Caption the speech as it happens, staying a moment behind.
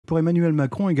pour Emmanuel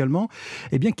Macron également,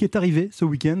 qui est arrivé ce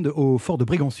week-end au fort de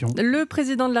Brégançon. Le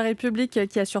président de la République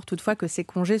qui assure toutefois que ses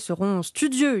congés seront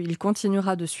studieux. Il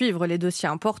continuera de suivre les dossiers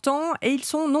importants et ils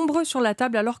sont nombreux sur la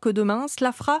table alors que demain,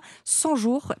 cela fera 100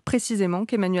 jours précisément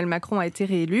qu'Emmanuel Macron a été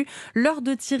réélu. L'heure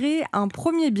de tirer un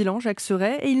premier bilan, Jacques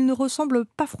Serret, et il ne ressemble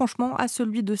pas franchement à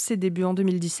celui de ses débuts en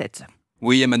 2017.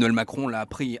 Oui, Emmanuel Macron l'a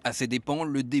appris à ses dépens.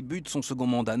 Le début de son second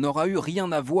mandat n'aura eu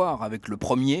rien à voir avec le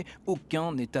premier.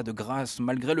 Aucun état de grâce,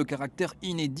 malgré le caractère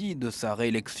inédit de sa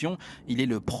réélection. Il est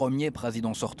le premier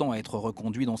président sortant à être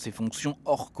reconduit dans ses fonctions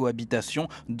hors cohabitation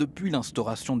depuis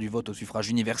l'instauration du vote au suffrage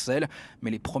universel.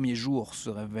 Mais les premiers jours se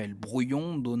révèlent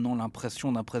brouillons, donnant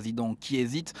l'impression d'un président qui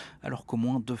hésite, alors qu'au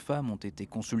moins 2 femmes ont été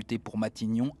consultées pour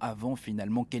Matignon avant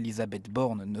finalement qu'Elisabeth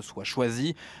Borne ne soit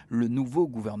choisie. Le nouveau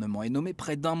gouvernement est nommé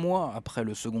près d'1 mois après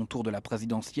le second tour de la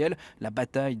présidentielle. La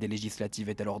bataille des législatives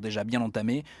est alors déjà bien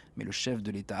entamée, mais le chef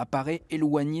de l'État apparaît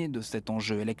éloigné de cet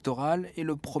enjeu électoral et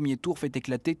le premier tour fait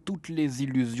éclater toutes les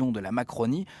illusions de la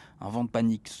Macronie. Un vent de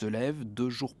panique se lève 2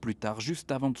 jours plus tard,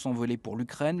 juste avant de s'envoler pour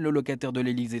l'Ukraine. Le locataire de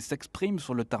l'Élysée s'exprime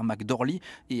sur le tarmac d'Orly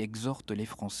et exhorte les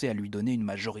Français à lui donner une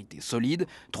majorité solide.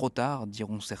 Trop tard,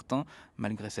 diront certains.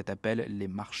 Malgré cet appel, les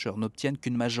marcheurs n'obtiennent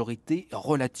qu'une majorité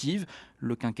relative.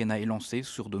 Le quinquennat est lancé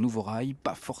sur de nouveaux rails,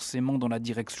 pas forcément dans la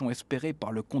direction espérée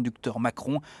par le conducteur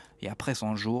Macron. Et après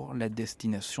 100 jours, la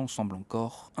destination semble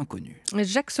encore inconnue.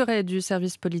 Jacques Serret du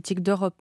service politique d'Europe